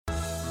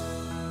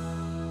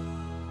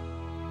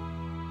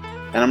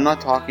And I'm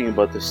not talking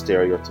about the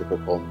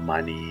stereotypical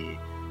money,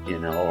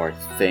 or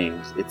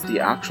things. It's the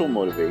actual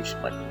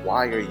motivation. Like,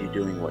 why are you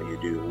doing what you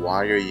do?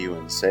 Why are you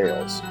in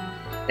sales?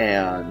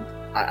 And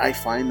I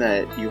find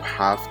that you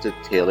have to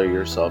tailor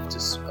yourself to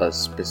a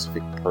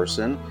specific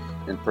person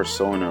and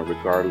persona,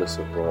 regardless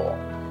of role.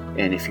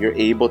 And if you're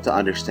able to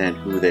understand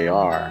who they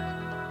are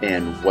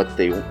and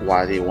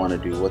why they want to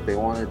do what they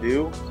want to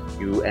do,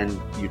 you tend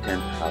to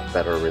have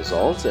better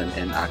results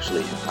and actually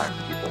impact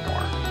people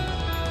more.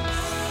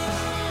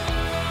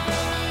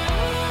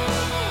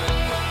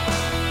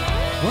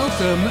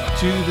 Welcome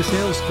to the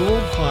Sales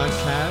Gold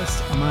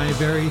Podcast. My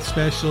very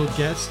special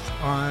guest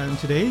on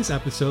today's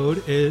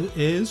episode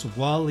is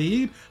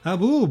Walid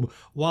Habboub.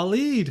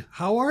 Walid,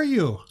 how are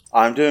you?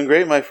 I'm doing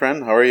great, my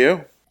friend. How are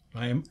you?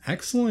 I'm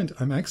excellent.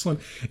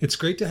 It's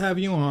great to have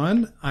you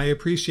on. I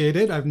appreciate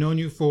it. I've known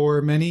you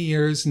for many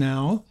years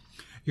now.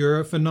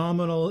 You're a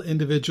phenomenal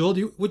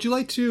individual. Would you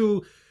like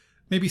to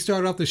maybe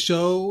start off the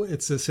show?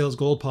 It's a Sales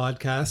Gold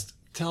Podcast.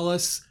 Tell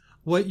us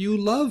what you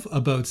love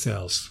about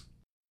sales.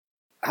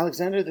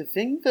 Alexander, the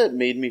thing that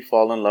made me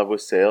fall in love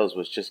with sales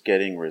was just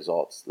getting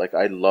results. Like,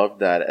 I loved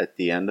that at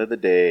the end of the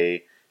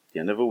day, the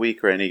end of a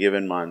week or any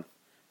given month,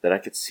 that I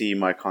could see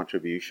my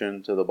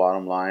contribution to the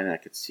bottom line. I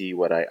could see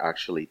what I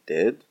actually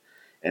did,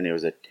 and it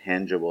was a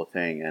tangible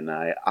thing, and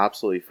I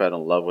absolutely fell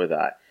in love with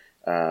that.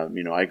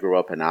 I grew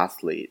up an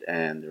athlete,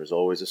 and there was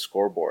always a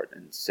scoreboard,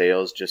 and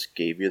sales just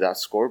gave you that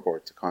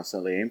scoreboard to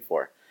constantly aim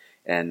for.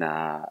 And,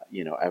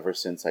 ever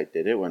since I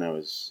did it when I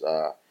was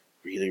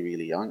really,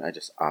 really young, I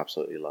just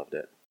absolutely loved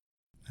it.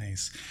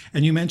 Nice.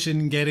 And you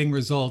mentioned getting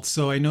results.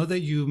 So I know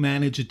that you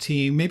manage a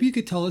team. Maybe you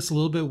could tell us a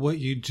little bit what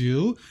you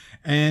do.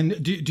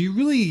 And do you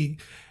really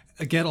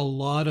get a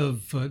lot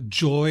of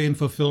joy and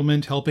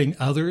fulfillment helping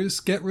others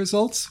get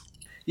results?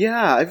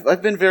 Yeah,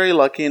 I've been very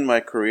lucky in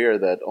my career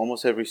that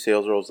almost every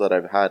sales roles that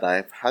I've had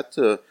I've had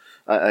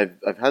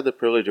the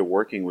privilege of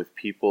working with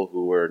people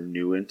who are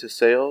new into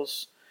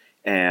sales,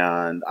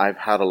 and I've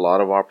had a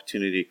lot of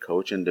opportunity to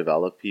coach and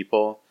develop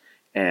people.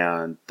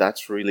 And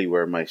that's really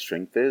where my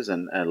strength is.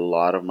 And a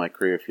lot of my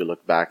career, if you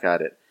look back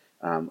at it,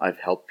 I've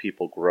helped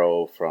people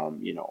grow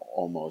from,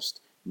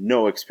 almost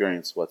no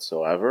experience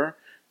whatsoever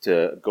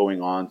to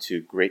going on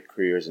to great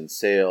careers in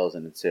sales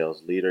and in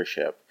sales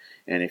leadership.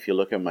 And if you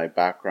look at my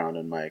background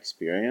and my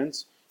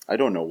experience, I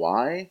don't know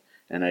why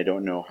and I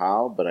don't know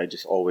how, but I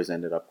just always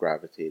ended up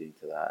gravitating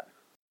to that.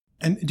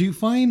 And do you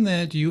find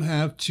that you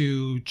have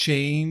to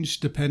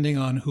change depending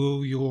on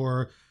who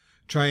you're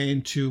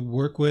trying to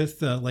work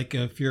with, like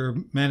if you're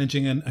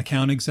managing an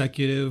account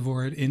executive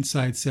or an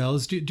inside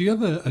sales, do you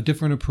have a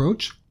different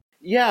approach?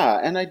 Yeah,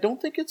 and I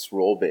don't think it's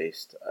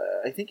role-based.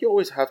 I think you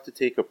always have to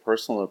take a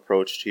personal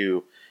approach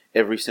to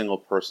every single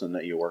person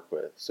that you work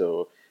with.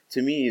 So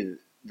to me,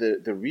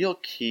 the real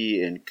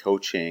key in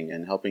coaching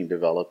and helping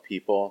develop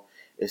people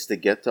is to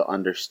get to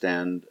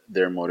understand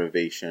their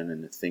motivation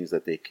and the things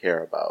that they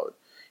care about.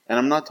 And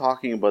I'm not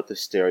talking about the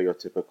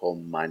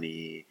stereotypical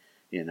money,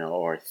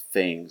 or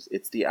things.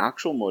 It's the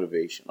actual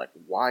motivation. Like,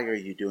 why are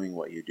you doing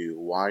what you do?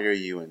 Why are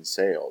you in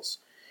sales?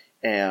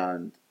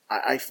 And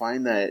I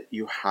find that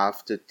you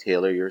have to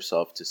tailor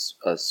yourself to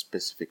a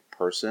specific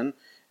person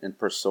and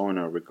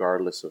persona,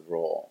 regardless of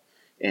role.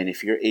 And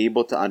if you're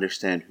able to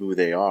understand who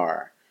they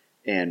are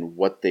and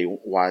why they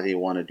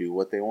want to do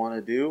what they want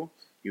to do,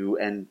 you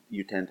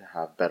tend to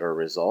have better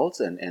results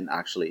and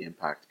actually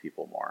impact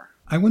people more.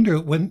 I wonder,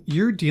 when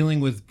you're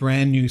dealing with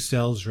brand new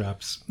sales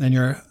reps and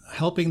you're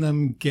helping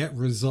them get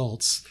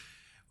results,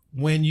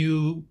 when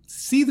you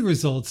see the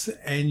results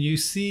and you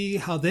see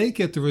how they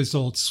get the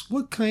results,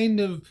 what kind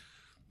of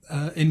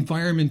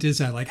environment is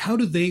that? Like, how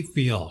do they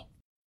feel?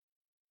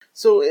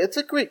 So it's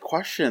a great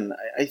question.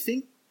 I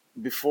think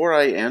before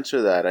I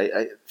answer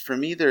that, for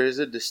me, there is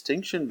a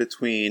distinction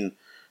between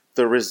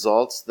the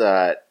results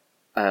that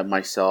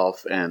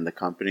myself and the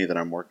company that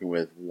I'm working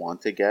with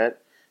want to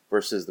get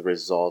versus the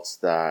results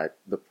that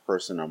the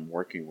person I'm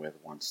working with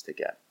wants to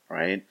get,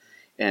 right?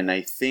 And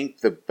I think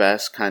the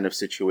best kind of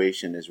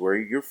situation is where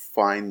you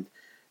find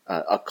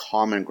a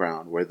common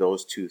ground where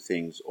those two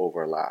things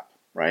overlap,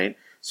 right?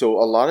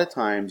 So a lot of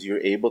times you're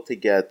able to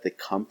get the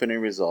company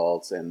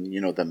results and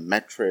the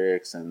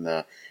metrics and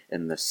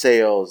the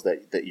sales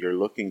that you're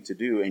looking to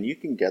do, and you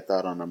can get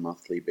that on a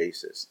monthly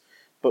basis.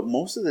 But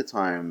most of the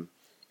time,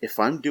 if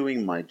I'm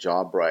doing my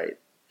job right,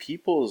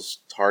 people's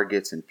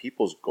targets and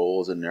people's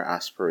goals and their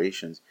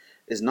aspirations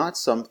is not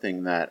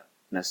something that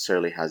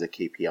necessarily has a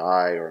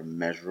KPI or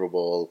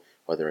measurable,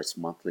 whether it's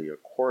monthly or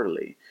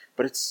quarterly,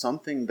 but it's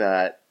something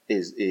that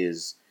they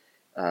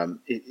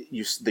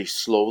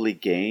slowly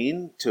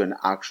gain to an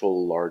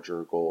actual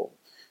larger goal.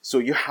 So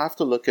you have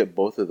to look at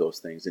both of those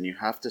things, and you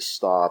have to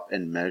stop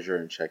and measure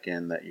and check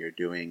in that you're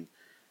doing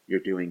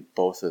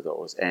both of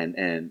those.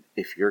 And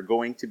if you're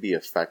going to be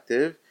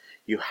effective,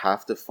 you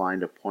have to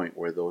find a point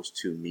where those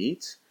two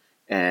meet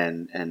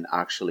and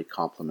actually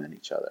complement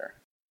each other.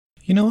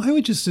 I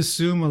would just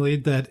assume,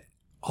 Walid, that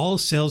all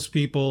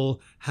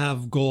salespeople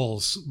have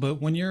goals,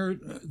 but when you're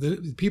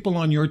the people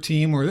on your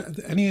team or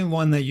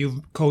anyone that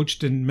you've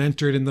coached and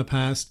mentored in the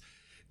past,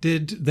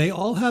 Did they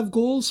all have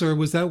goals, or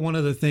was that one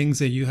of the things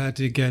that you had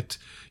to get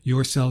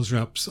your sales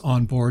reps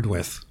on board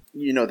with?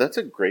 That's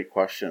a great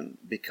question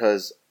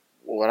because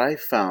what I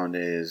found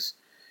is,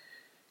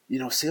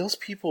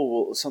 salespeople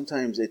will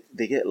sometimes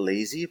they get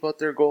lazy about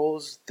their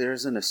goals.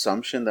 There's an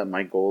assumption that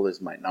my goal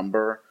is my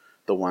number.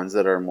 The ones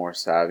that are more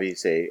savvy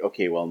say,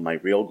 okay, well, my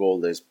real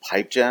goal is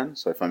pipe gen.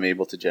 So if I'm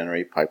able to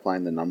generate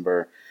pipeline, the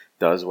number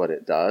does what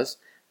it does.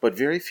 But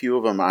very few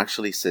of them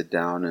actually sit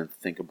down and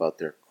think about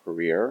their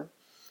career.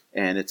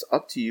 And it's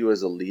up to you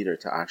as a leader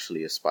to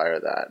actually aspire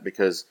that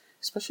because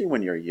especially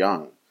when you're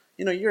young,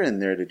 you're in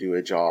there to do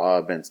a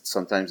job and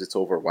sometimes it's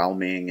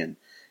overwhelming. And,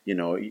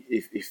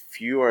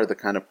 if you are the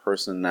kind of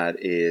person that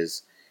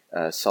is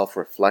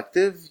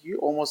self-reflective, you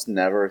almost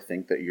never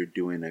think that you're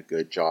doing a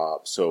good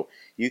job. So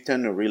you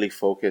tend to really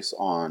focus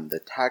on the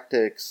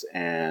tactics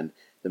and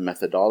the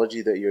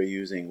methodology that you're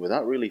using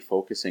without really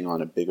focusing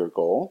on a bigger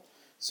goal.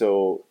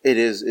 So it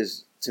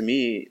is to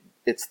me,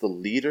 it's the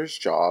leader's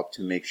job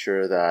to make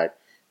sure that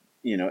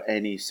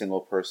any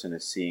single person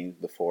is seeing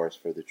the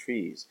forest for the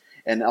trees.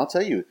 And I'll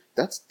tell you,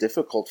 that's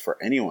difficult for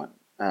anyone.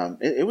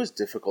 It was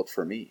difficult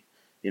for me.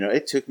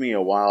 It took me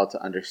a while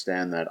to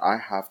understand that I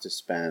have to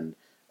spend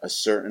a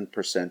certain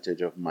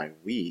percentage of my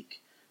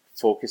week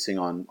focusing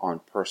on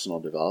personal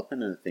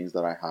development and the things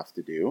that I have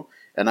to do.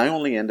 And I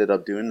only ended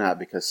up doing that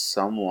because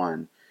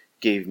someone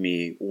gave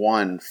me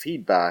one,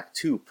 feedback,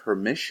 two,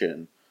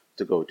 permission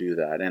to go do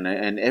that. And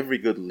every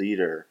good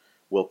leader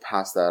will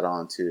pass that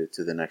on to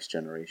the next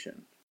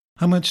generation.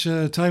 How much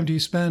time do you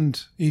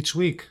spend each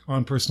week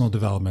on personal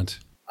development?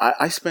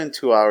 I spend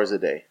 2 hours a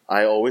day.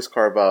 I always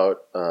carve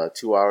out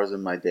 2 hours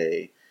in my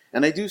day.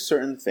 And I do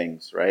certain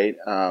things, right?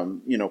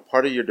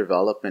 Part of your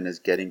development is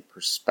getting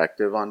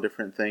perspective on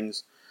different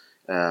things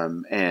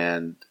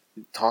and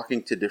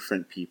talking to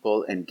different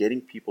people and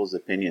getting people's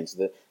opinions.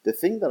 The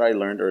thing that I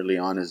learned early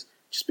on is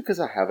just because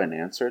I have an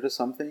answer to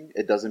something,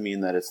 it doesn't mean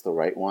that it's the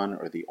right one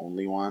or the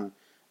only one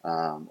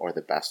or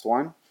the best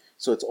one.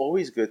 So it's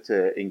always good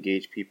to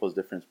engage people's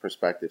different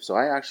perspectives. So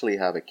I actually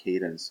have a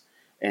cadence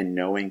and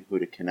knowing who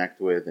to connect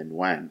with and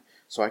when.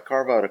 So I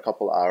carve out a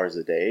couple hours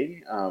a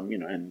day,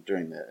 and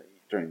during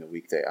the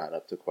week they add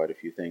up to quite a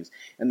few things.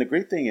 And the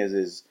great thing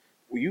is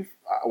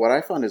what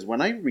I found is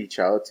when I reach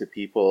out to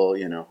people,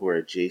 who are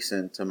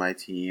adjacent to my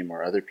team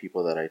or other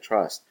people that I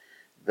trust,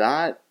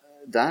 that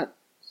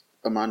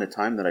amount of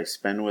time that I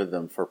spend with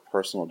them for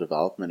personal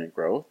development and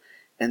growth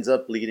ends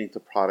up leading to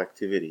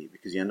productivity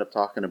because you end up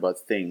talking about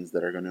things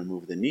that are going to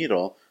move the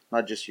needle,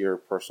 not just your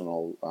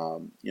personal,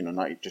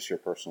 not just your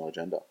personal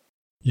agenda.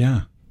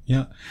 Yeah,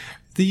 yeah.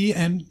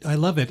 And I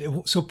love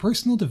it. So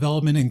personal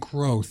development and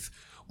growth,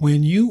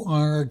 when you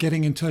are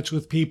getting in touch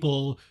with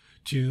people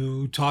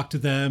to talk to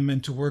them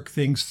and to work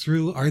things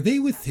through, are they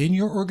within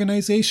your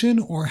organization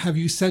or have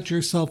you set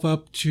yourself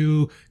up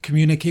to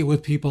communicate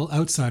with people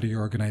outside of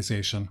your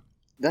organization?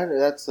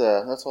 That's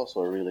also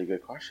a really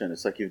good question.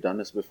 It's like you've done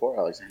this before,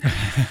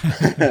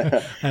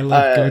 Alexander. I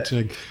love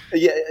coaching.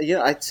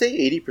 Yeah, I'd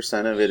say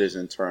 80% of it is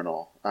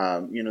internal.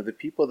 The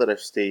people that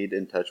I've stayed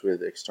in touch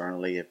with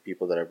externally are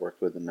people that I've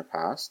worked with in the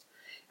past,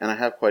 and I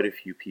have quite a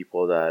few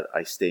people that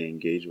I stay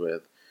engaged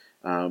with.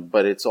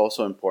 But it's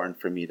also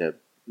important for me to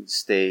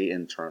stay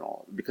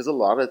internal because a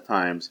lot of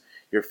times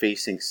you're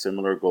facing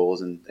similar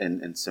goals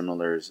and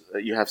similars.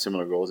 You have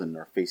similar goals and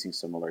are facing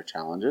similar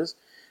challenges.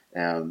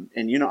 I'm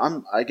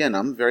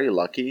very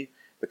lucky.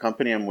 The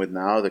company I'm with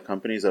now, the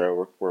companies that I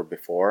worked for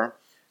before,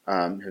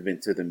 have been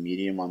to the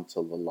medium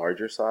onto the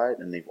larger side,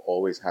 and they've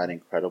always had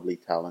incredibly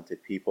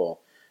talented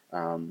people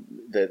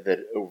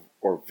that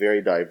are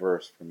very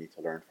diverse for me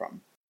to learn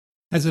from.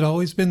 Has it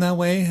always been that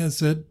way?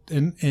 Has it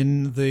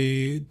in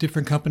the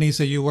different companies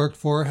that you worked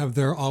for, have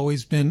there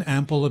always been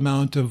ample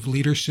amount of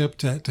leadership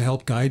to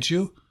help guide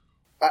you?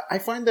 I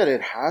find that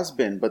it has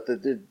been, but the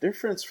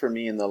difference for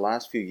me in the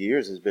last few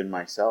years has been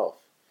myself.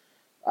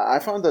 I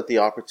found that the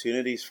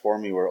opportunities for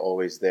me were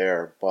always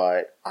there,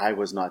 but I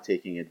was not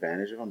taking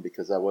advantage of them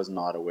because I was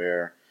not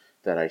aware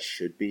that I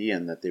should be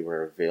and that they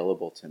were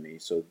available to me.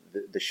 So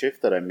the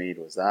shift that I made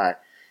was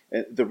that.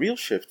 And the real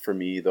shift for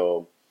me,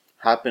 though,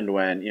 happened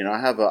when I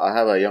have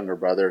a younger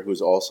brother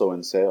who's also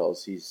in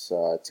sales. He's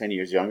 10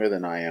 years younger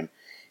than I am,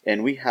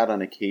 and we had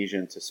on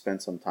occasion to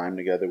spend some time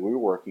together. We were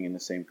working in the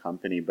same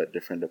company but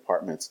different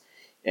departments,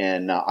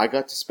 and I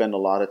got to spend a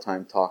lot of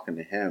time talking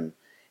to him.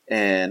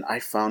 And I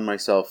found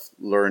myself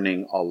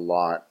learning a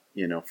lot,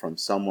 from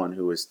someone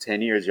who was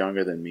 10 years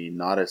younger than me,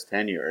 not as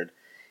tenured.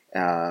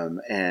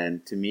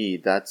 And to me,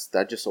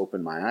 that just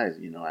opened my eyes.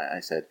 I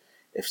said,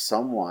 if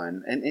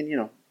someone, and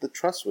the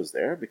trust was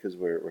there because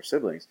we're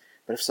siblings,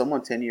 but if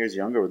someone 10 years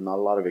younger with not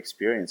a lot of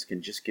experience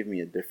can just give me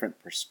a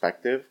different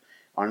perspective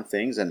on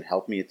things and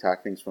help me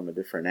attack things from a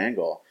different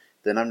angle,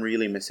 then I'm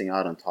really missing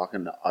out on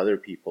talking to other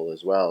people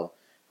as well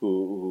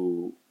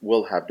who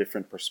will have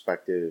different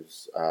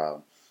perspectives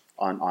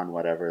on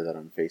whatever that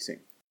I'm facing.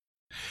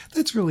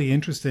 That's really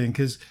interesting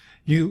because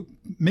you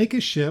make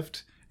a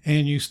shift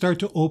and you start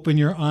to open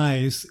your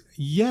eyes,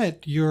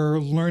 yet you're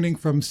learning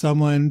from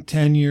someone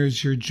 10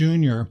 years your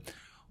junior.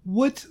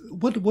 What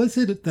was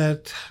it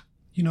that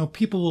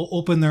people will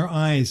open their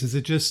eyes? Is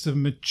it just a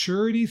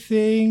maturity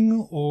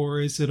thing,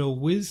 or is it a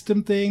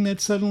wisdom thing that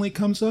suddenly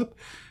comes up?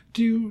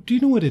 Do you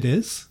know what it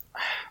is?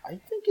 I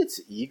think it's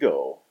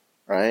ego,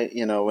 right?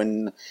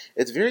 When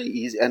it's very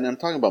easy, and I'm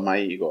talking about my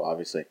ego,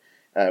 obviously.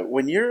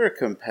 When you're a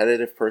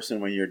competitive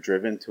person, when you're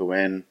driven to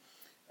win,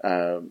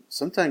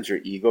 sometimes your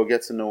ego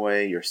gets in the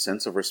way, your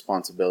sense of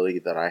responsibility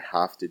that I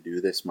have to do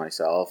this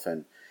myself,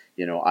 and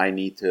I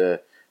need to,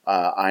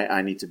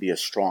 I need to be a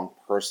strong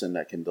person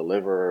that can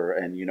deliver,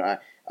 and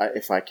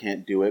if I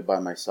can't do it by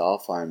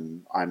myself,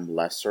 I'm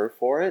lesser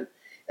for it.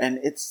 And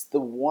it's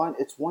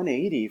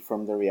 180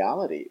 from the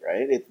reality,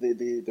 right?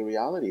 The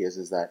reality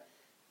is that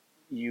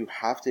you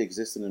have to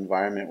exist in an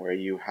environment where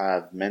you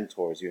have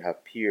mentors, you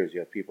have peers, you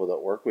have people that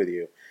work with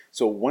you.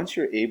 So once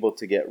you're able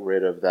to get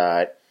rid of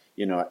that,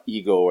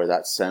 ego or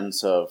that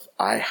sense of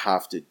I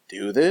have to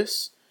do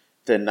this,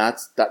 then that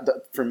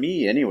for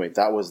me anyway.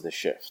 That was the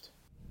shift.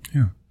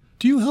 Yeah.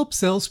 Do you help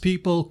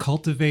salespeople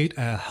cultivate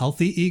a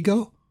healthy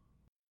ego?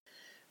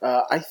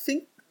 I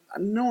think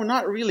no,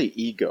 not really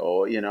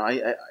ego.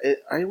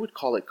 I would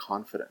call it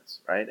confidence,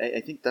 right?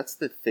 I think that's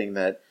the thing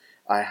that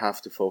I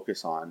have to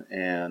focus on,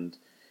 and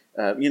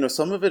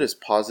some of it is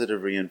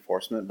positive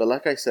reinforcement. But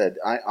like I said,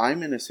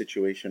 I'm in a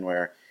situation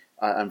where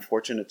I'm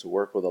fortunate to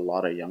work with a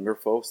lot of younger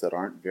folks that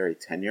aren't very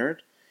tenured,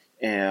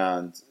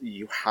 and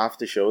you have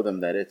to show them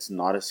that it's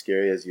not as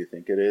scary as you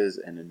think it is,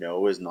 and a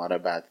no is not a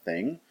bad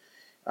thing.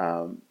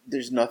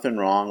 There's nothing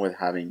wrong with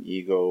having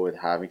ego, with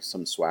having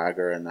some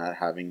swagger, and not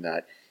having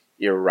that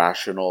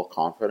irrational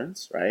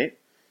confidence, right?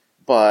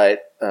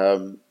 But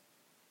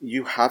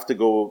you have to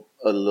go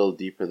a little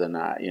deeper than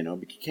that.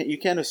 You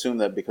can't assume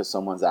that because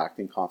someone's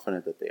acting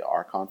confident that they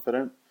are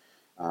confident.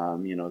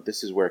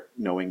 This is where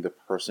knowing the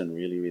person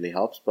really, really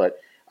helps. But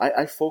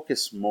I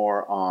focus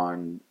more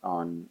on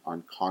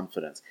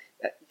confidence.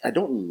 I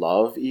don't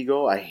love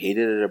ego. I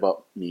hated it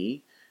about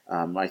me.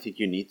 I think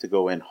you need to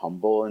go in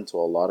humble into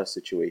a lot of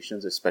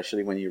situations,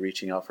 especially when you're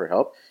reaching out for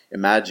help.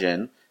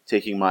 Imagine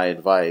taking my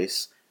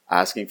advice,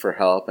 asking for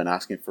help and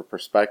asking for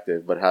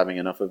perspective, but having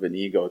enough of an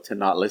ego to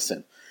not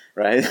listen,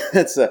 right?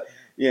 So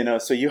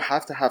you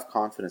have to have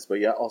confidence, but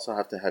you also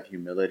have to have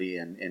humility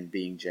and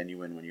being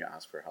genuine when you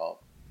ask for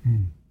help.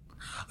 Hmm.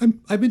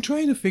 I've been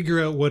trying to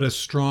figure out what a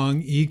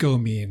strong ego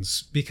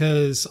means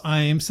because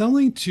I am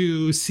selling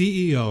to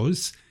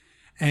CEOs,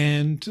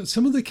 and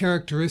some of the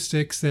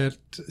characteristics that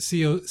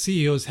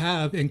CEOs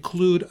have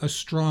include a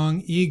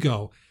strong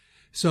ego.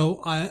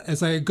 So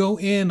as I go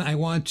in, I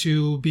want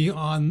to be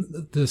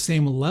on the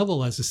same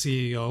level as a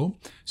CEO.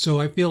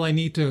 So I feel I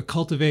need to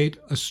cultivate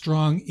a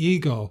strong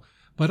ego,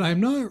 but I'm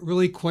not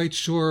really quite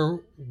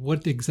sure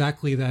what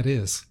exactly that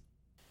is.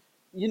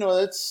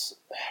 That's,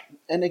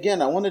 and again,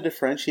 I want to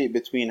differentiate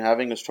between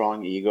having a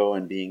strong ego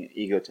and being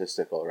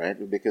egotistical, right?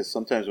 Because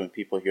sometimes when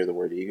people hear the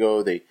word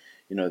ego, they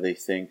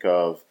think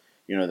of,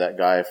 that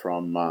guy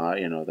from,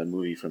 the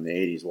movie from the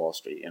 80s, Wall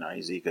Street.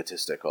 He's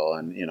egotistical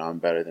and, I'm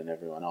better than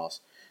everyone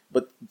else.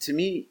 But to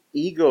me,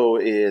 ego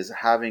is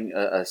having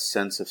a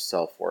sense of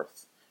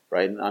self-worth,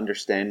 right? And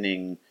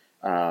understanding,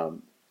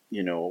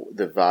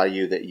 the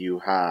value that you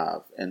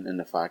have, and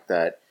the fact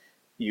that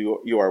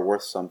you are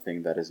worth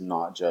something that is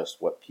not just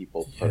what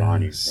people put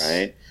on you, Yes.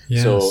 right?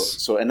 So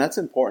Yes. so and that's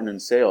important in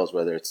sales,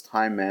 whether it's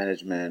time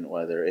management,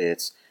 whether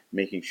it's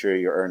making sure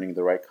you're earning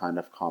the right kind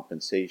of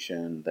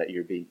compensation, that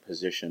you're being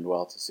positioned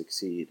well to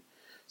succeed.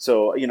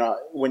 So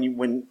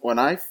when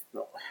I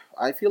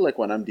feel like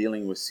when I'm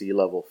dealing with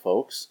C-level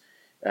folks,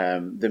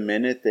 the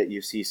minute that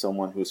you see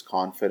someone who's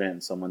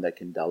confident, someone that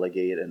can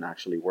delegate and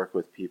actually work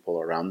with people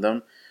around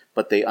them,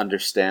 but they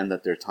understand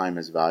that their time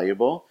is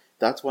valuable,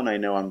 that's when I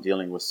know I'm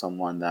dealing with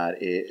someone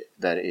that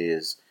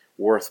is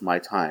worth my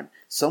time.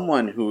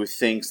 Someone who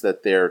thinks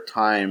that their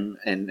time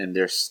and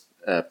their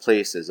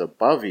place is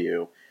above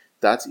you,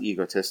 that's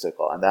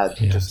egotistical, and that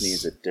just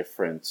needs Yes. a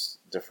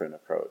different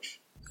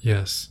approach.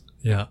 Yes.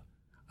 Yeah.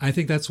 I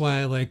think that's why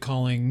I like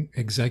calling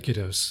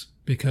executives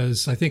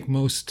because I think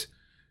most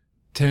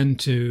tend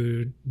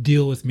to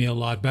deal with me a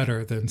lot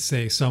better than,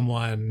 say,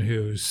 someone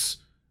who's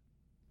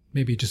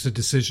maybe just a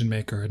decision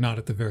maker, not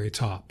at the very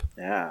top.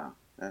 Yeah,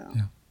 yeah,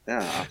 Yeah.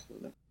 yeah,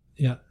 absolutely.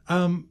 Yeah.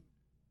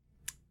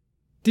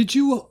 Did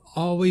you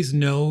always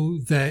know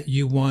that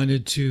you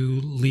wanted to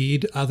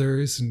lead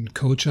others and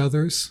coach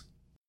others?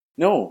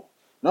 No,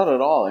 not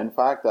at all. In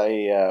fact,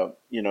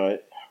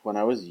 when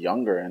I was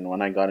younger and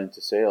when I got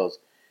into sales,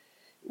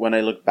 when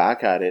I look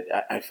back at it,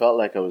 I felt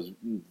like I was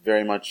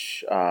very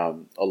much a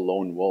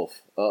lone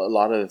wolf. A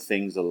lot of the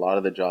things, a lot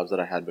of the jobs that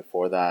I had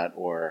before that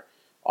were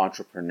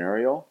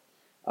entrepreneurial.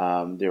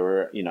 They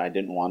were, I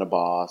didn't want a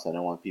boss. I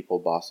didn't want people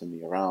bossing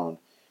me around.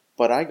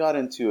 But I got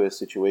into a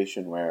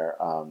situation where,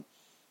 I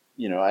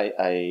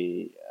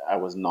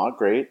was not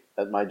great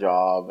at my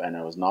job and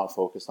I was not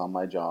focused on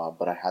my job,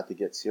 but I had to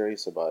get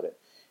serious about it.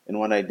 And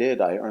when I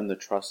did, I earned the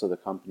trust of the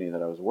company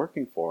that I was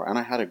working for, and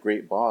I had a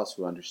great boss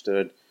who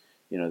understood,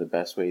 the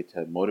best way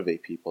to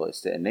motivate people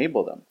is to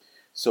enable them.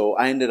 So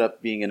I ended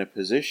up being in a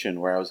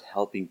position where I was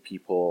helping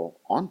people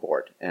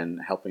onboard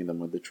and helping them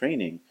with the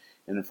training.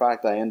 And in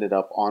fact, I ended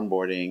up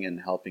onboarding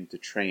and helping to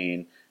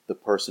train the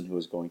person who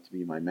was going to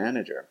be my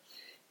manager.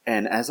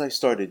 And as I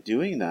started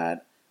doing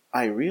that,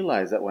 I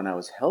realized that when I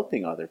was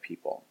helping other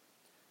people,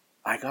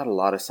 I got a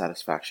lot of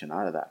satisfaction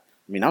out of that.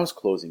 I mean, I was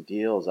closing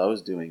deals, I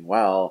was doing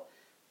well,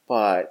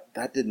 but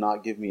that did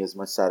not give me as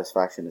much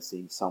satisfaction as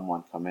seeing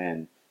someone come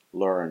in,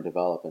 learn,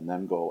 develop, and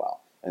them go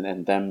well, and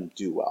then them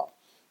do well.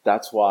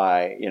 That's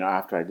why,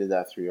 after I did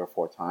that 3 or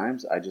 4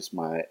 times, I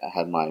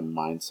had my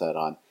mindset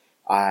on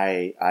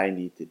I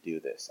need to do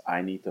this.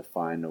 I need to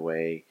find a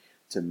way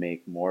to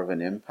make more of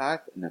an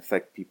impact and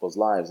affect people's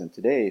lives. And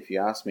today, if you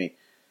ask me,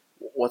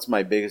 what's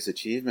my biggest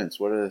achievements?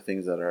 What are the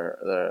things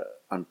that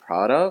I'm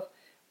proud of?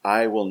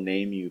 I will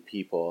name you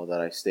people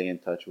that I stay in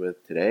touch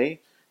with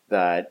today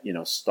that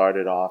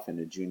started off in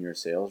a junior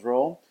sales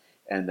role,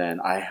 and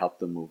then I helped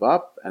them move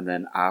up, and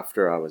then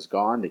after I was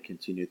gone, they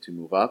continued to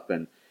move up,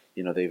 and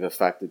they've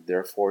affected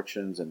their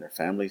fortunes and their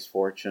families'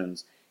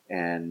 fortunes,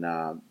 and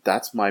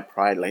that's my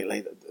pride.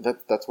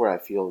 That's where I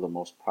feel the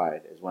most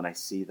pride is when I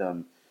see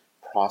them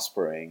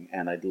prospering,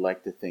 and I'd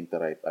like to think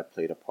that I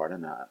played a part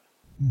in that.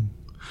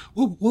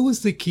 What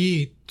was the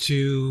key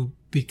to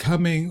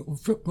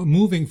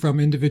moving from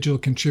individual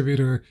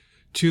contributor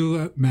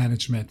to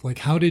management? Like,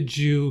 how did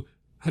you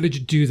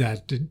do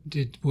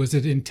that? Was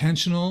it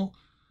intentional?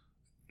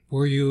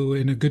 Were you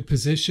in a good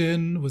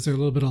position? Was there a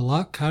little bit of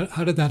luck?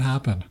 How did that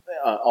happen?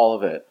 All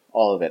of it,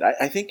 all of it.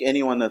 I think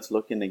anyone that's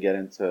looking to get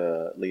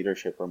into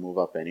leadership or move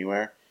up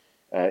anywhere,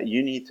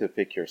 you need to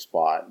pick your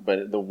spot.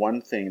 But the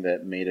one thing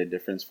that made a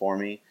difference for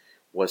me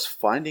was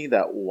finding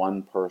that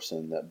one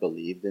person that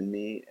believed in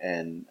me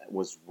and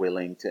was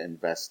willing to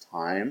invest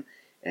time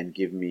and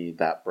give me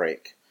that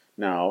break.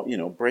 Now,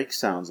 break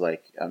sounds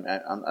like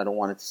I don't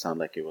want it to sound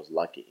like it was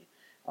lucky.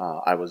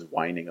 I was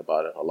whining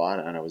about it a lot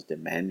and I was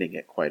demanding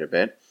it quite a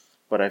bit.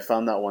 But I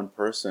found that one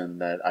person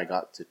that I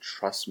got to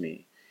trust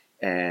me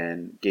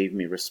and gave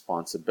me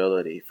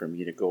responsibility for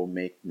me to go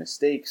make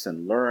mistakes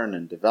and learn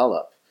and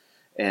develop.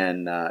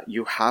 And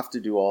you have to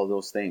do all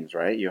those things,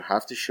 right? You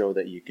have to show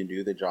that you can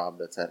do the job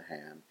that's at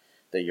hand,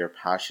 that you're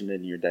passionate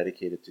and you're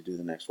dedicated to do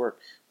the next work.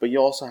 But you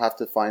also have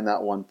to find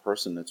that one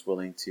person that's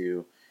willing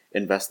to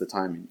invest the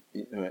time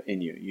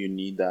in you. You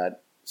need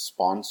that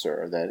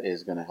sponsor that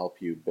is going to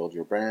help you build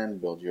your brand,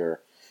 build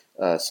your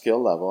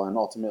skill level, and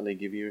ultimately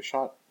give you a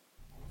shot.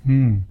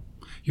 Hmm.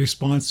 Your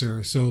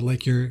sponsor, so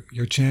like your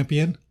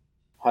champion.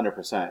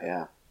 100%,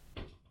 yeah.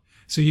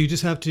 So you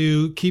just have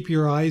to keep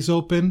your eyes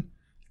open,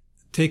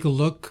 take a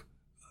look,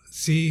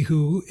 see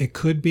who it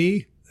could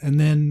be, and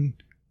then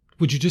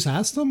would you just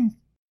ask them?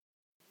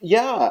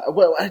 Yeah,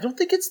 well, I don't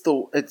think it's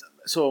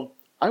so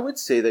I would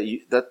say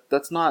that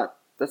that's not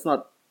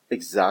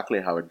exactly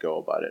how I'd go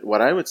about it.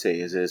 What I would say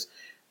is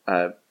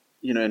uh,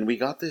 and we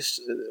got this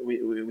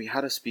we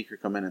had a speaker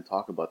come in and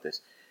talk about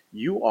this.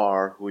 You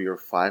are who your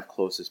five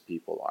closest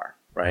people are,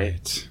 right?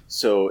 Right.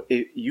 So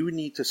you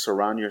need to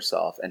surround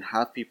yourself and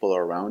have people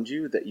around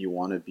you that you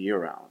want to be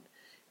around.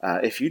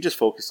 If you just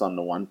focus on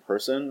the one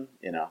person,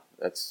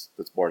 that's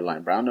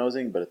borderline brown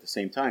nosing, but at the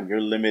same time, you're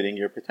limiting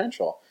your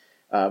potential.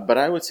 But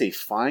I would say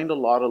find a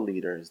lot of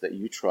leaders that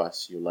you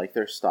trust, you like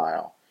their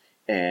style,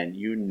 and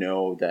you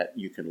know that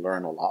you can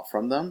learn a lot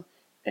from them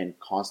and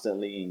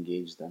constantly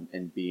engage them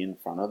and be in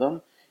front of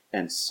them.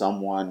 And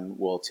someone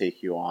will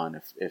take you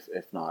on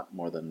if not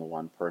more than the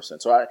one person.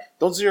 So I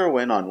don't zero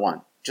in on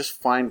one.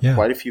 Just find Yeah.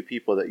 quite a few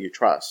people that you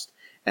trust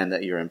and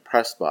that you're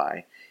impressed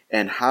by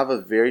and have a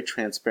very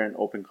transparent,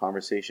 open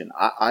conversation.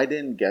 I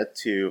didn't get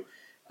to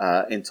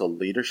into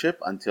leadership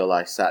until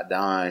I sat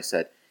down and I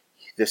said,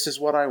 this is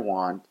what I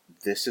want.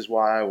 This is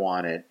why I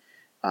want it.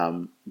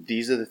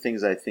 These are the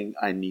things I think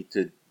I need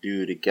to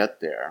do to get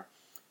there.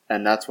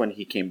 And that's when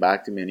he came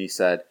back to me and he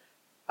said,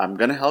 I'm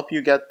going to help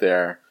you get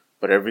there,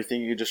 but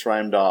everything you just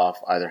rhymed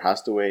off either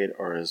has to wait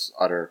or is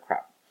utter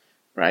crap.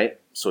 Right?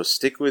 So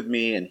stick with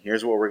me, and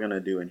here's what we're going to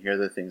do, and here are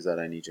the things that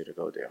I need you to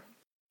go do.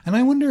 And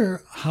I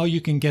wonder how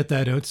you can get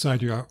that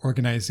outside your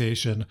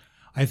organization.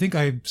 I think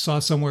I saw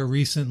somewhere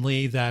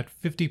recently that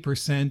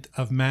 50%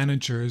 of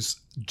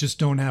managers just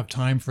don't have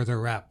time for their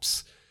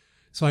reps.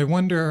 So I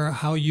wonder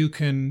how you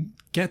can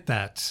get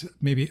that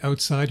maybe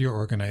outside your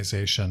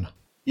organization.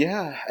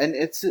 Yeah, and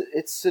it's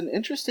an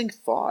interesting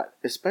thought,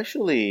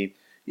 especially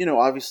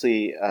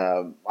obviously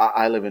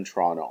I live in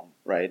Toronto,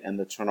 right, and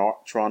the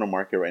Toronto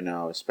market right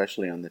now,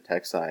 especially on the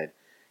tech side,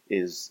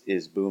 is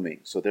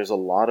booming. So there's a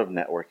lot of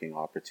networking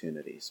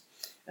opportunities,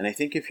 and I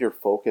think if you're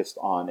focused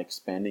on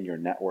expanding your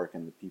network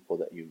and the people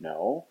that you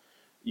know,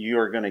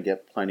 you're going to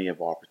get plenty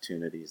of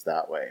opportunities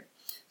that way.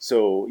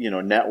 So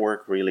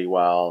network really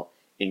well,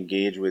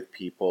 engage with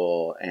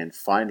people, and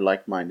find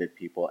like-minded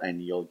people,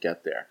 and you'll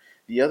get there.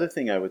 The other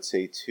thing I would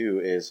say too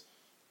is,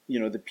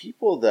 the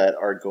people that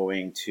are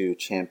going to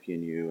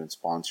champion you and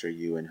sponsor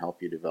you and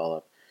help you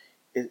develop,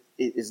 it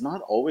is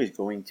not always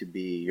going to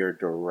be your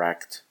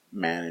direct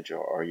manager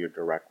or your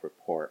direct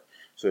report.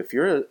 So if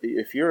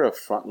you're a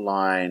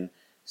frontline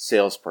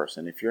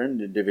salesperson, if you're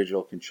an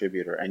individual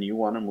contributor and you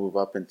want to move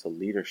up into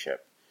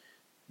leadership,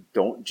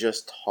 don't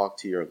just talk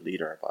to your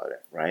leader about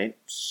it, right?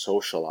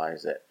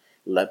 Socialize it.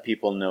 Let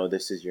people know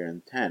this is your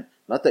intent.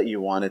 Not that you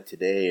want it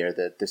today or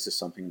that this is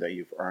something that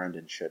you've earned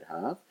and should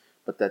have,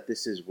 but that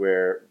this is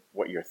where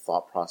what your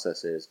thought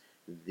process is.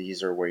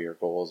 These are where your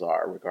goals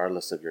are,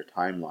 regardless of your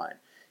timeline.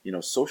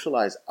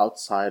 Socialize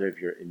outside of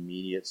your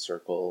immediate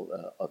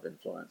circle of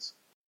influence.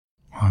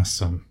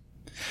 Awesome.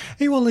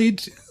 Hey,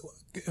 Waleed,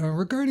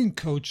 regarding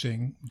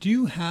coaching, do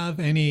you have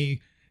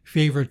any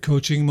favorite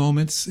coaching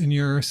moments in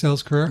your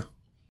sales career?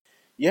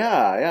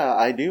 Yeah,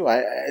 I do.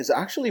 It's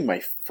actually my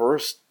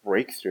first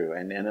breakthrough,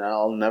 and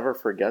I'll never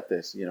forget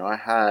this.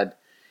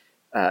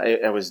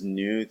 I was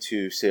new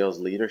to sales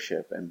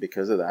leadership, and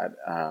because of that,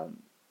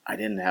 I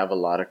didn't have a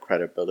lot of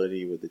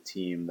credibility with the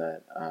team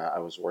that I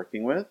was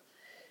working with.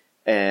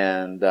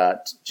 And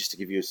just to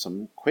give you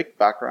some quick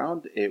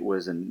background, it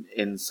was an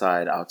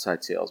inside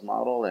outside sales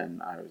model,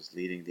 and I was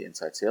leading the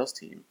inside sales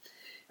team.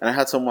 And I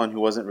had someone who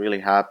wasn't really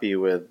happy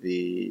with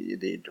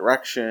the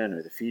direction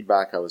or the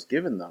feedback I was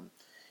giving them.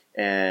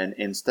 And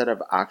instead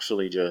of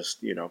actually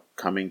just,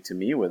 coming to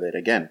me with it,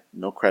 again,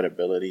 no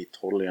credibility,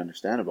 totally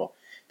understandable.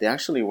 They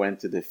actually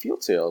went to the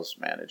field sales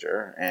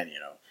manager and,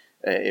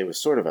 it was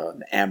sort of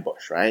an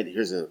ambush, right?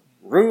 Here's a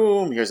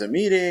room, here's a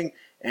meeting,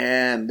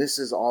 and this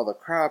is all the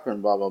crap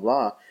and blah, blah,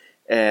 blah.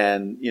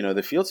 And,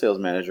 the field sales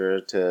manager,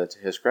 to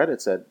his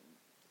credit, said,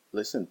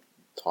 listen,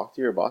 talk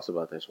to your boss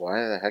about this.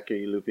 Why the heck are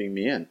you looping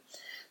me in?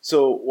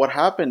 So what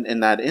happened in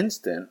that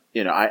instant,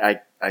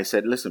 I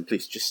said, listen,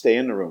 please just stay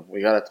in the room.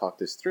 We got to talk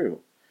this through.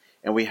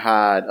 And we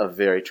had a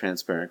very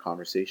transparent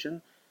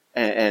conversation.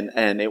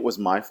 And it was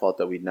my fault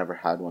that we'd never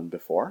had one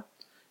before.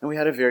 And we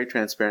had a very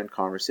transparent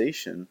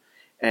conversation.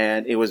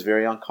 And it was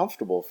very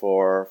uncomfortable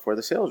for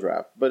the sales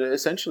rep. But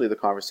essentially the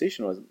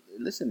conversation was,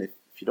 listen, if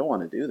you don't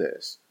want to do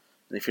this,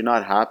 and if you're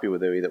not happy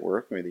with the way that we're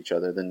working with each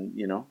other, then,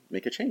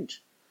 make a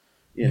change.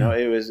 Yeah.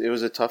 It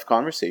was a tough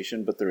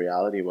conversation, but the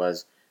reality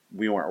was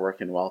we weren't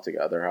working well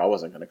together. I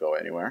wasn't going to go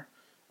anywhere,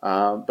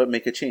 but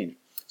make a change.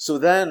 So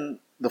then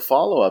the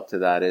follow up to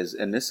that is,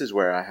 and this is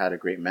where I had a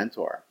great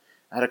mentor.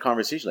 I had a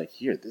conversation like,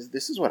 here,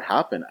 this is what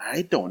happened.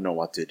 I don't know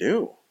what to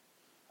do.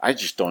 I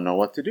just don't know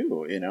what to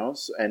do,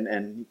 So,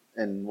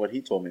 and what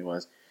he told me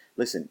was,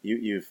 listen,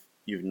 you've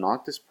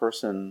knocked this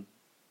person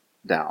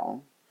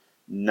down.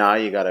 Now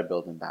you got to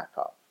build them back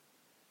up.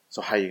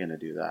 So how are you going to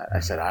do that?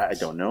 I said, I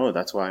don't know.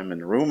 That's why I'm in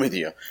the room with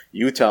you.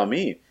 You tell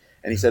me.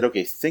 And he said,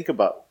 okay, think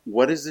about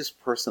what is this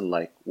person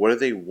like? What do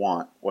they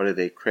want? What do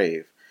they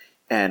crave?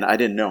 And I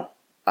didn't know.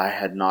 I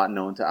had not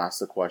known to ask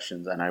the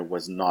questions, and I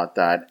was not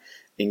that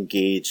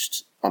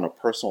engaged on a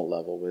personal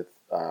level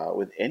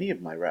with any of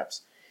my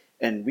reps.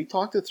 And we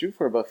talked it through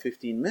for about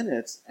 15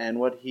 minutes. And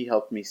what he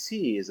helped me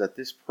see is that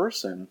this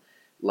person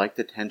liked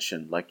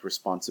attention, liked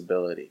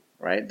responsibility,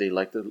 right? They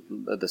liked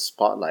the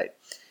spotlight.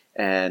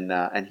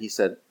 And he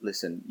said,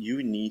 listen,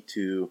 you need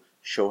to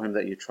show him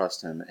that you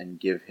trust him and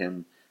give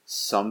him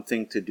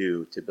something to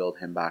do to build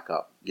him back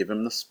up. Give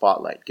him the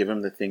spotlight. Give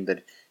him the thing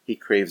that he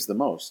craves the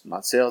most.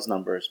 Not sales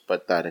numbers,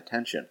 but that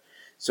attention.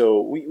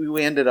 So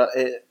we ended up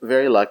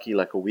very lucky.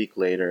 Like a week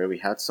later, we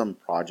had some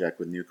project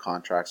with new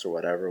contracts or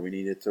whatever. We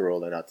needed to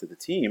roll it out to the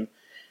team.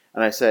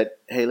 And I said,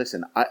 hey,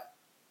 listen,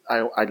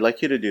 I'd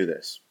like you to do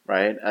this,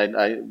 right?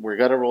 We're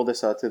going to roll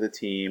this out to the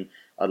team.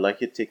 I'd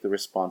like you to take the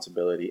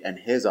responsibility. And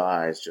his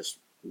eyes just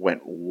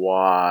went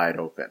wide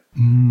open.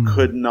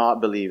 Could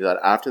not believe that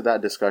after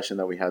that discussion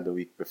that we had the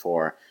week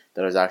before,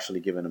 that I was actually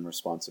giving him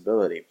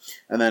responsibility.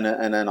 And then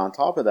on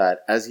top of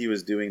that, as he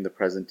was doing the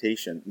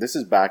presentation, this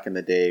is back in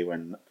the day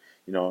when,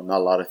 not a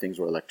lot of things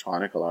were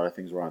electronic. A lot of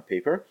things were on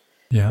paper.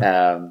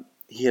 Yeah.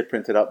 He had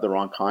printed out the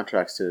wrong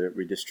contracts to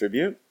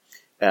redistribute.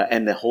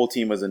 And the whole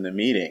team was in the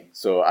meeting.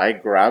 So I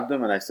grabbed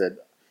them and I said,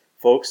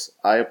 folks,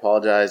 I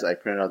apologize. I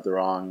printed out the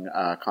wrong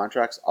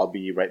contracts. I'll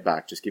be right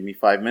back. Just give me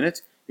 5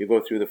 minutes. You go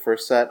through the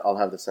first set. I'll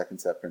have the second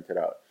set printed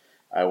out.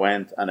 I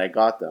went and I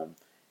got them.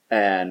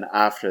 And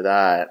after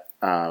that,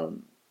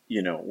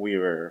 we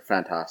were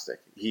fantastic.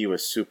 He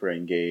was super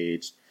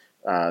engaged.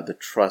 The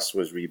trust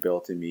was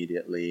rebuilt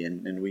immediately.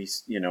 And we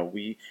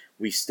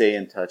stay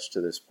in touch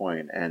to this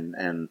point.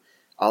 And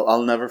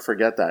I'll never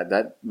forget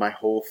that my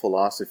whole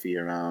philosophy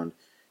around,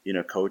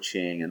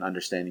 coaching and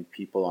understanding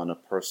people on a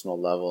personal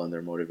level and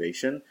their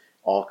motivation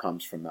all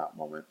comes from that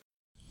moment.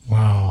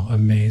 Wow,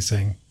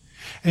 amazing.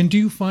 And do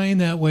you find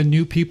that when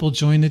new people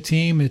join the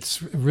team,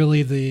 it's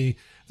really the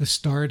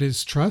start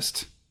is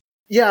trust?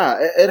 Yeah,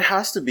 it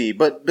has to be,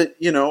 but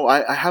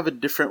I have a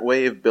different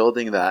way of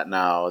building that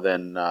now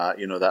than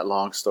that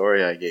long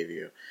story I gave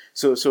you.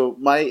 So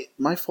my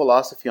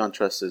philosophy on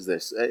trust is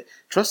this: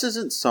 trust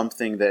isn't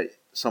something that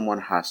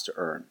someone has to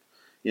earn,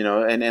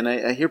 and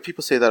I hear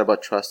people say that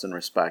about trust and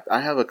respect. I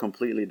have a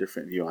completely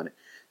different view on it.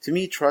 To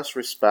me, trust,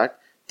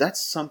 respect,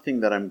 that's something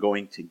that I'm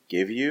going to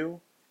give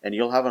you, and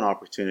you'll have an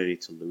opportunity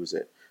to lose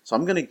it. So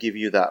I'm going to give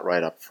you that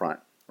right up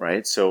front,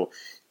 right? So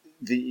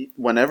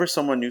whenever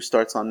someone new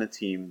starts on the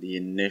team, the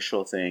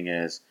initial thing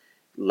is,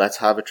 let's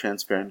have a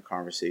transparent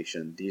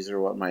conversation. These are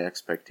what my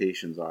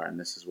expectations are, and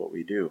this is what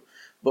we do.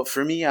 But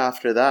for me,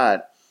 after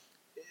that,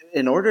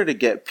 in order to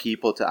get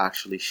people to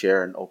actually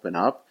share and open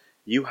up,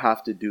 you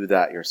have to do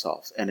that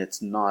yourself. And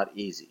it's not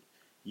easy.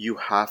 You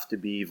have to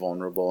be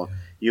vulnerable.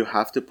 You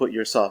have to put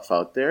yourself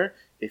out there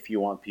if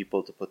you want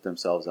people to put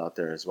themselves out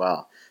there as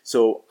well.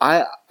 So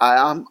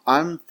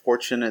I'm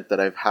fortunate that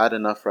I've had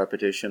enough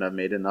repetition. I've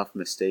made enough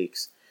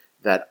mistakes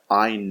that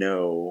I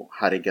know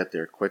how to get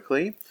there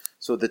quickly.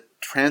 So the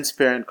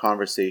transparent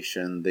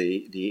conversation,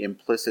 the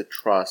implicit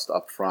trust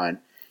up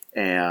front,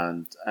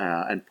 and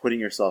putting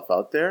yourself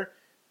out there,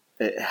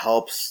 it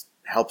helps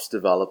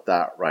develop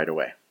that right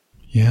away.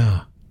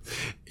 Yeah.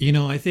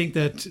 I think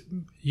that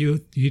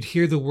you'd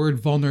hear the word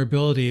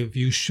vulnerability. If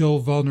you show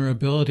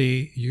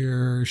vulnerability,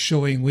 you're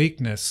showing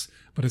weakness,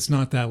 but it's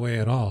not that way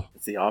at all.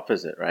 It's the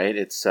opposite, right?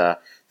 It's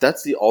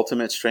that's the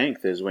ultimate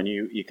strength, is when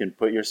you can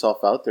put yourself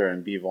out there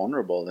and be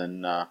vulnerable,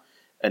 and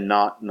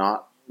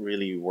not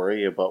really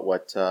worry about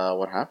what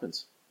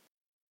happens.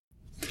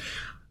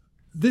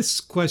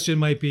 This question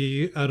might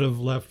be out of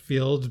left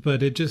field,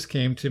 but it just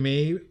came to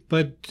me.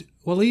 But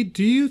Walid,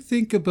 do you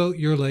think about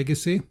your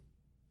legacy?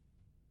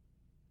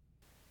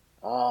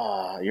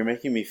 You're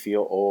making me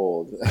feel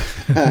old.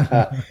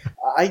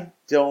 I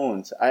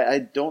don't. I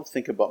don't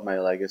think about my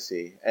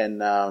legacy,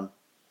 and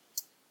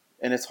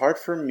it's hard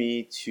for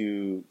me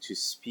to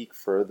speak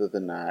further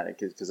than that,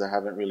 because I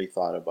haven't really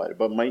thought about it.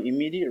 But my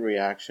immediate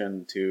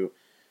reaction to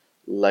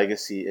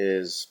legacy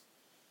is,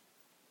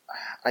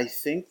 I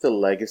think the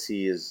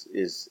legacy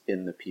is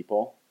in the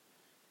people,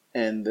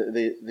 and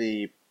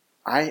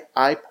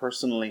I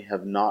personally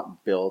have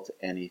not built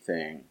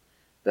anything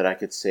that I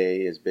could say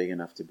is big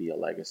enough to be a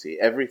legacy.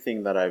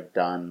 Everything that I've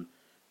done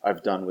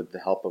with the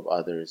help of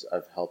others.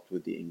 I've helped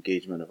with the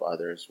engagement of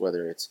others,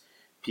 whether it's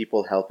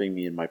people helping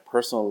me in my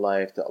personal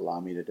life to allow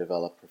me to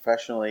develop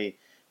professionally,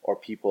 or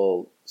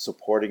people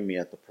supporting me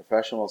at the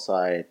professional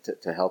side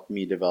to help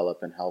me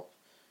develop and help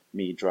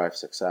me drive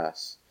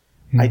success.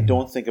 I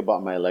don't think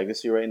about my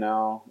legacy right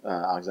now,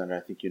 Alexander.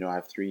 I think I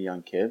have 3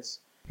 young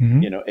kids.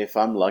 If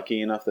I'm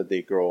lucky enough that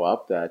they grow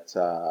up, that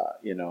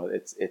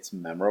it's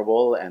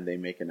memorable and they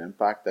make an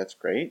impact, that's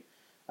great.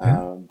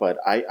 But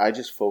I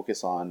just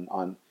focus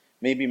on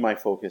maybe my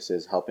focus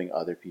is helping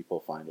other people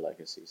find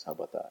legacies. How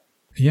about that?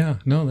 Yeah,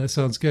 no, that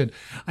sounds good.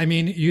 I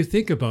mean, you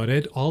think about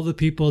it, all the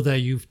people that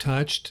you've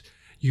touched,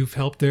 you've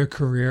helped their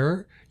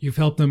career, you've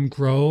helped them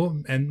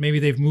grow, and maybe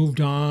they've moved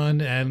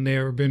on and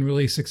they've been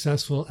really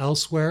successful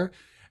elsewhere,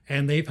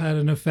 and they've had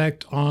an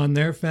effect on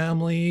their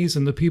families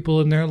and the people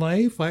in their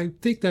life. I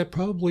think that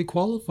probably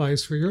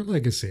qualifies for your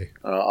legacy.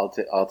 I'll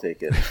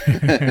take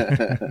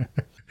it.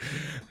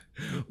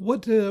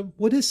 What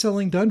has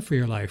selling done for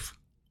your life?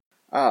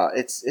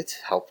 It's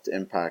helped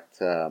impact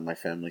my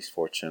family's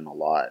fortune a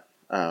lot.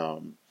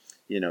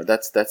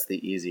 That's the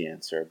easy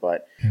answer,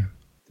 but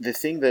the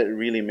thing that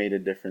really made a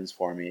difference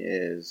for me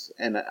is,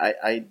 and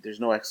I there's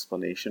no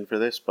explanation for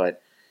this,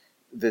 but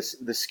the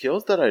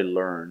skills that I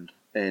learned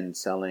in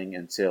selling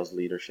and sales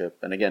leadership,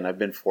 and again, I've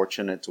been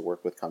fortunate to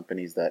work with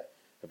companies that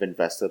have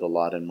invested a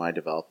lot in my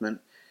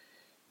development.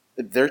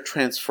 They're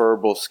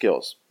transferable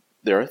skills.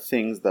 There are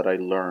things that I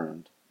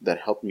learned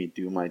that helped me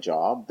do my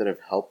job, that have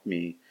helped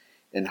me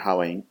in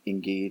how I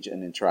engage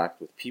and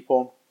interact with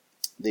people.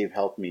 They've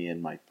helped me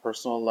in my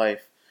personal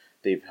life.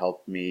 They've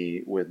helped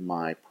me with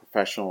my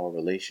professional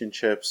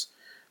relationships.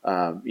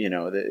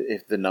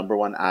 If the number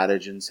one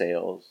adage in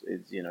sales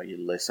is, you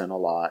listen a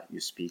lot,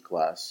 you speak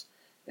less.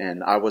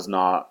 And I was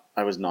not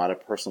a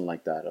person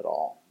like that at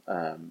all.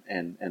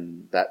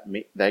 And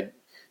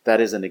that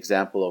is an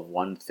example of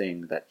one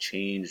thing that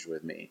changed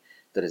with me,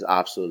 that has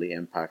absolutely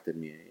impacted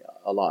me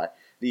a lot.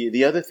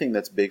 The other thing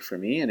that's big for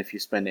me, and if you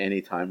spend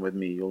any time with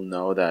me, you'll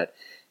know that,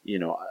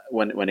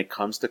 when it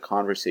comes to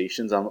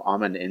conversations,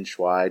 I'm an inch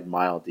wide,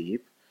 mile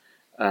deep,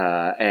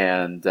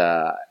 and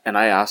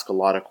I ask a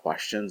lot of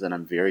questions, and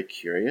I'm very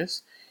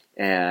curious,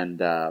 and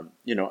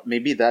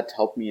maybe that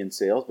helped me in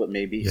sales, but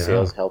maybe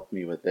sales helped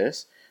me with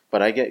this.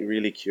 But I get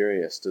really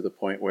curious to the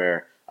point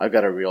where I've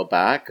got to reel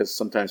back, because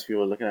sometimes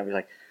people are looking at me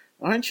like,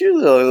 "Aren't you a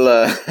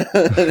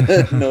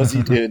little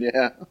nosy dude?"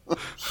 Yeah.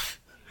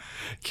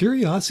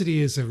 Curiosity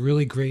is a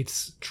really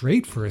great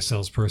trait for a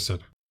salesperson.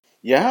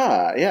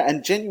 Yeah,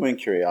 and genuine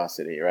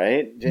curiosity,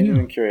 right?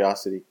 Genuine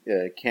curiosity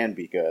can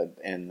be good,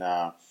 and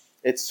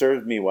it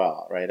served me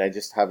well, right? I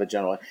just have a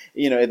general,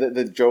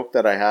 the joke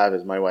that I have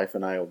is my wife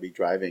and I will be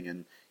driving,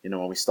 and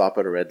when we stop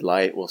at a red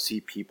light, we'll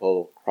see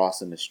people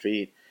crossing the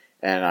street,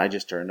 and I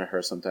just turn to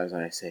her sometimes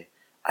and I say,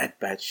 "I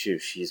bet you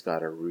she's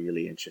got a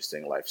really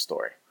interesting life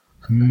story."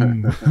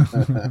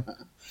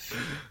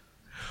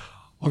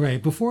 All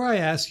right, before I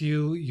ask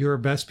you your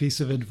best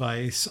piece of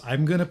advice,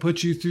 I'm going to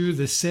put you through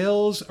the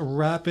Sales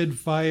Rapid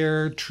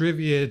Fire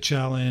Trivia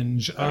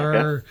Challenge.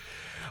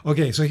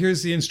 Okay, so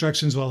here's the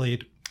instructions,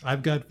 Walid.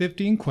 I've got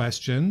 15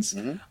 questions.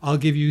 I'll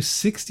give you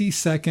 60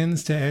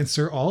 seconds to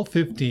answer all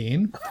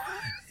 15.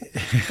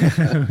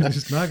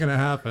 It's not going to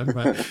happen,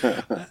 but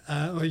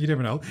you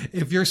never know.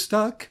 If you're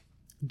stuck,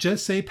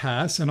 just say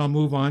pass, and I'll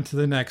move on to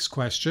the next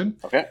question.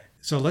 Okay.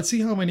 So let's see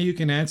how many you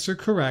can answer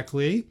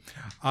correctly.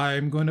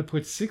 I'm going to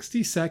put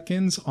 60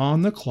 seconds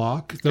on the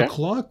clock. The Okay.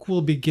 clock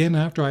will begin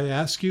after I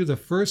ask you the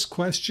first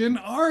question.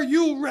 Are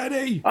you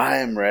ready? I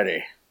am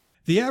ready.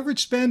 The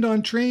average spend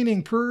on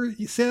training per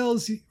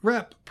sales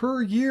rep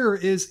per year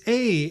is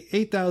A,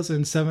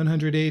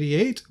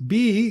 $8,788,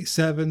 B,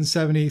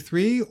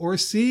 $773, or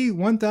C,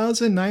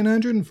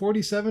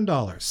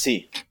 $1,947.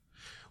 C.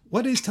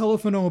 What is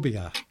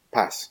telephonophobia?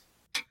 Pass.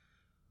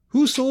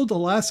 Who sold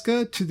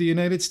Alaska to the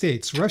United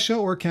States, Russia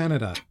or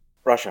Canada?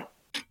 Russia.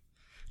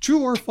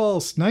 True or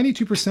false,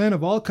 92%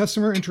 of all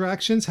customer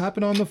interactions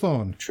happen on the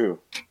phone. True.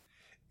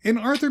 In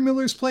Arthur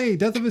Miller's play,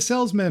 Death of a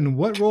Salesman,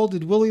 what role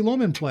did Willie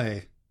Loman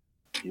play?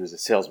 He was a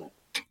salesman.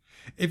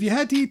 If you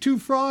had to eat two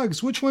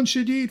frogs, which one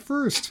should you eat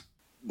first?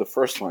 The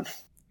first one.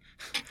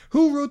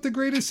 Who wrote The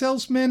Greatest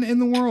Salesman in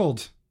the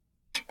World?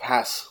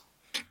 Pass.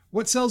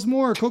 What sells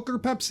more, Coke or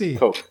Pepsi?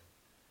 Coke.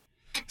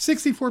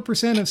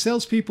 64% of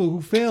salespeople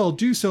who fail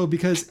do so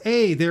because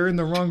A, they're in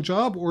the wrong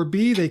job, or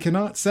B, they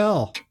cannot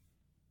sell.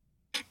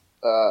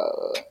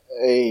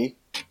 A.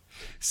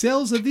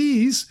 Sales of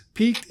these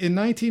peaked in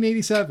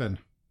 1987.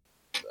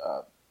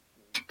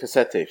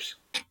 Cassette tapes.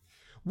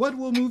 What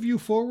will move you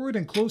forward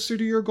and closer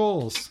to your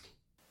goals?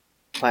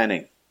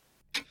 Planning.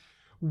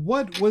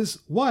 What was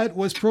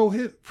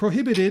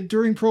prohibited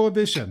during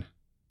Prohibition?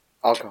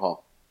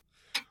 Alcohol.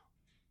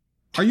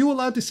 Are you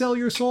allowed to sell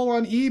your soul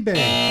on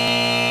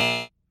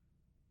eBay?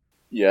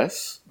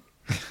 Yes.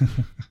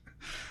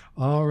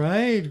 All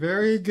right,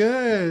 very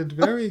good,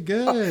 very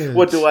good.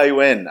 What do I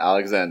win,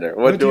 Alexander?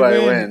 What do I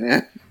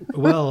win?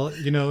 Well,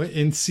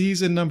 in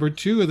season number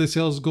 2 of the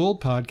Sales Gold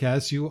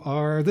podcast, you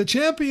are the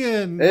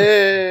champion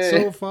Hey!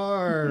 so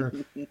far.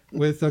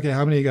 With, okay,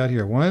 how many you got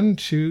here? 1,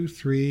 2,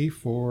 3,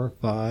 4,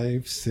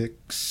 5,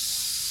 6,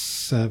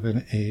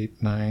 7,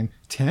 8, 9,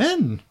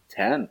 10.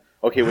 10.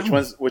 Okay,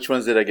 Wow. which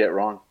ones did I get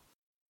wrong?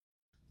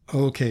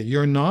 Okay,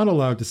 you're not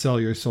allowed to sell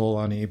your soul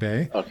on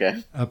eBay.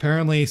 Okay.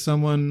 Apparently,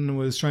 someone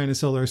was trying to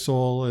sell their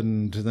soul,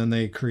 and then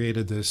they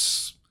created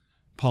this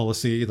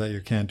policy that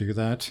you can't do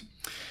that.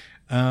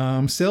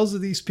 Sales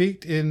of these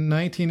peaked in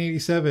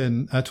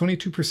 1987.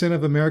 22%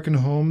 of American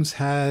homes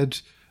had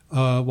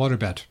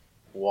waterbed.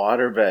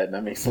 Waterbed.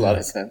 That makes a lot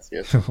of sense.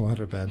 Yes.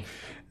 Waterbed.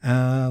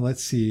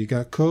 Let's see. You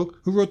got Coke.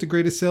 Who wrote The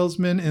Greatest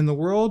Salesman in the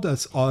World?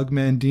 That's Og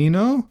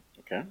Mandino.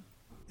 Okay.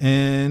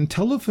 And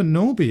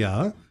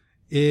telephonophobia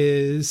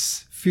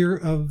is fear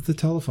of the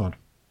telephone.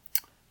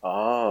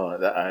 Oh,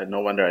 no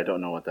wonder I don't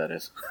know what that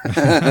is.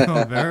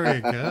 Oh, very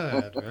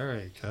good.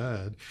 Very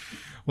good.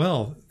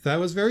 Well,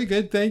 that was very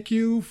good. Thank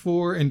you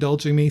for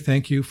indulging me.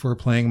 Thank you for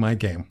playing my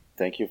game.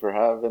 Thank you for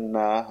having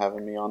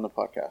me on the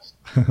podcast.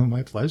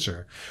 My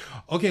pleasure.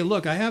 Okay,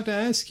 look, I have to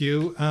ask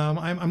you,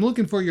 I'm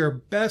looking for your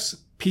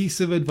best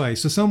piece of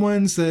advice. So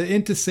someone's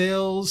into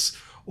sales,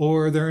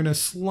 or they're in a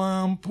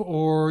slump,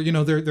 or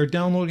they're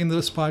downloading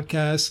this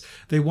podcast,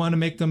 they want to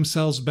make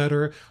themselves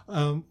better.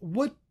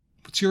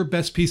 What's your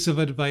best piece of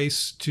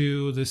advice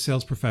to the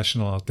sales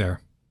professional out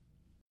there?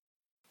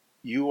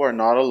 You are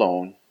not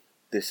alone.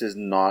 This is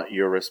not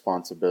your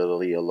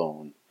responsibility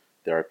alone.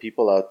 There are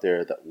people out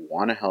there that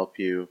want to help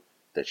you,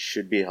 that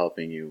should be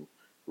helping you.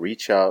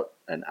 Reach out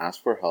and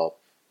ask for help.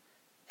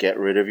 Get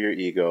rid of your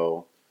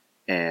ego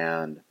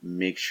and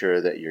make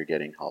sure that you're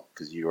getting help,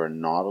 because you are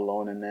not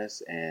alone in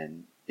this,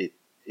 and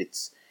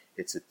it's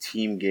a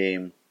team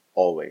game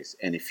always.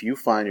 And if you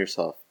find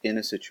yourself in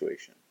a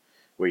situation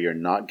where you're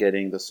not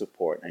getting the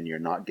support and you're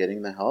not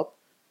getting the help,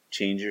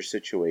 change your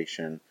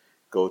situation.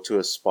 Go to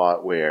a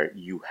spot where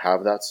you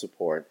have that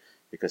support,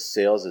 because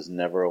sales is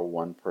never a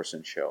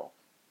one-person show.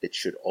 It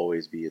should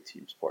always be a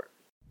team sport.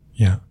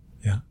 Yeah.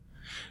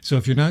 So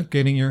if you're not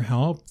getting your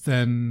help,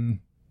 then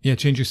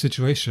change your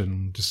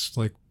situation. Just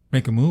like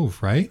make a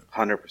move, right?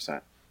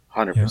 100%.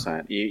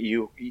 100%.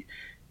 You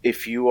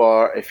if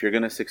you're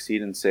going to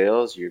succeed in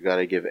sales, you got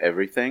to give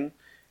everything,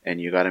 and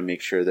you got to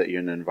make sure that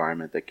you're in an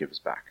environment that gives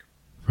back.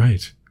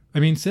 Right. I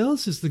mean,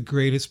 sales is the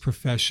greatest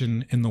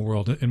profession in the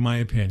world, in my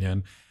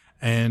opinion.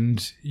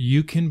 And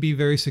you can be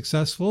very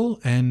successful.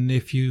 And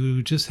if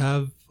you just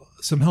have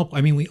some help,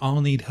 I mean, we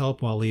all need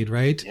help, Walid,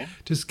 right? Yeah.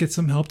 Just get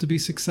some help to be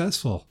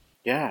successful.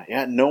 Yeah.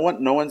 No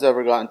one's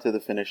ever gotten to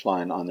the finish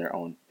line on their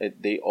own.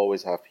 They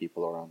always have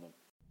people around them.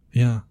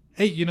 Yeah.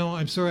 Hey,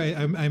 I'm sorry.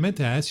 I meant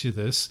to ask you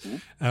this,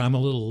 and I'm a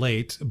little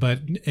late. But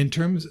in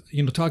terms,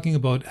 talking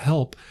about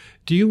help,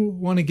 do you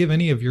want to give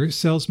any of your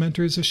sales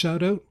mentors a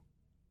shout out?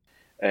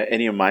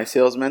 Any of my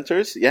sales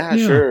mentors? Yeah.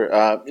 Sure.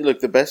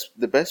 Look,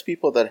 the best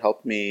people that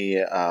helped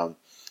me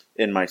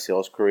in my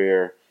sales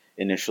career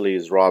initially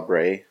is Rob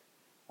Ray.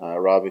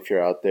 Rob, if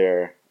you're out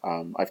there,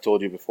 I've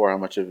told you before how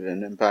much of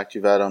an impact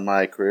you've had on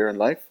my career and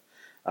life.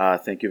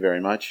 Thank you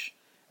very much.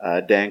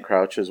 Dan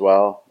Crouch as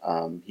well.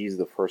 He's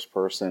the first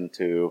person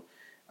to,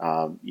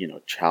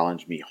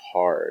 challenge me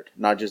hard,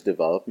 not just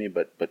develop me,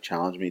 but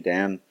challenge me.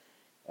 Dan,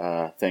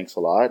 thanks a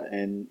lot.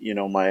 And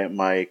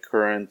my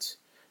current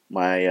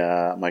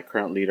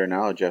leader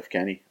now, Jeff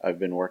Kenny. I've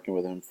been working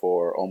with him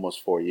for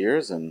almost 4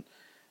 years, and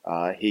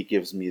He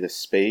gives me the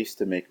space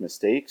to make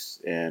mistakes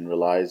and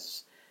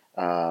relies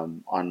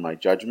on my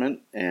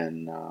judgment,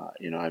 and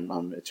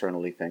I'm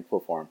eternally thankful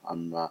for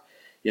him.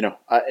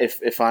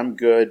 If I'm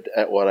good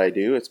at what I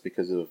do, it's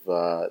because of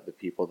the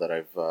people that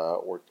I've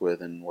worked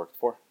with and worked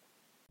for.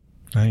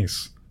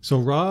 Nice. So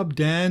Rob,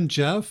 Dan,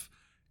 Jeff,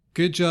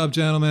 good job,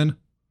 gentlemen.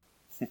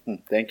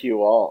 Thank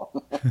you all.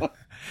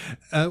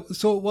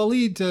 So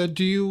Walid,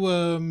 do you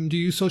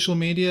use social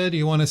media? Do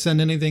you want to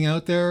send anything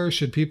out there?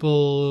 Should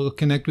people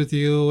connect with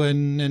you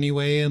in any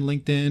way in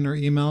LinkedIn or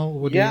email?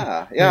 What Yeah,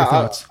 are yeah, your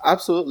thoughts?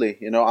 absolutely.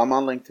 I'm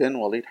on LinkedIn,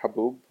 Walid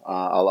Habboub.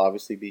 I'll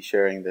obviously be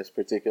sharing this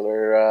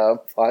particular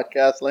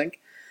podcast link.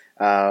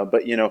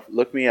 But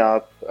look me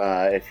up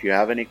if you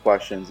have any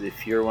questions.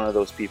 If you're one of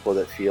those people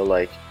that feel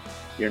like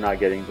you're not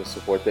getting the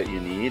support that you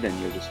need and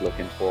you're just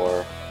looking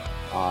for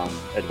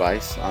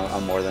advice,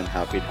 I'm more than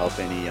happy to help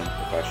any young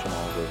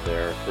professional with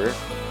their career.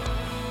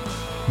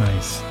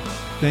 Nice.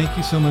 Thank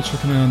you so much for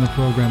coming on the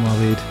program,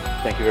 Walid.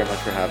 Thank you very much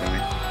for having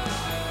me.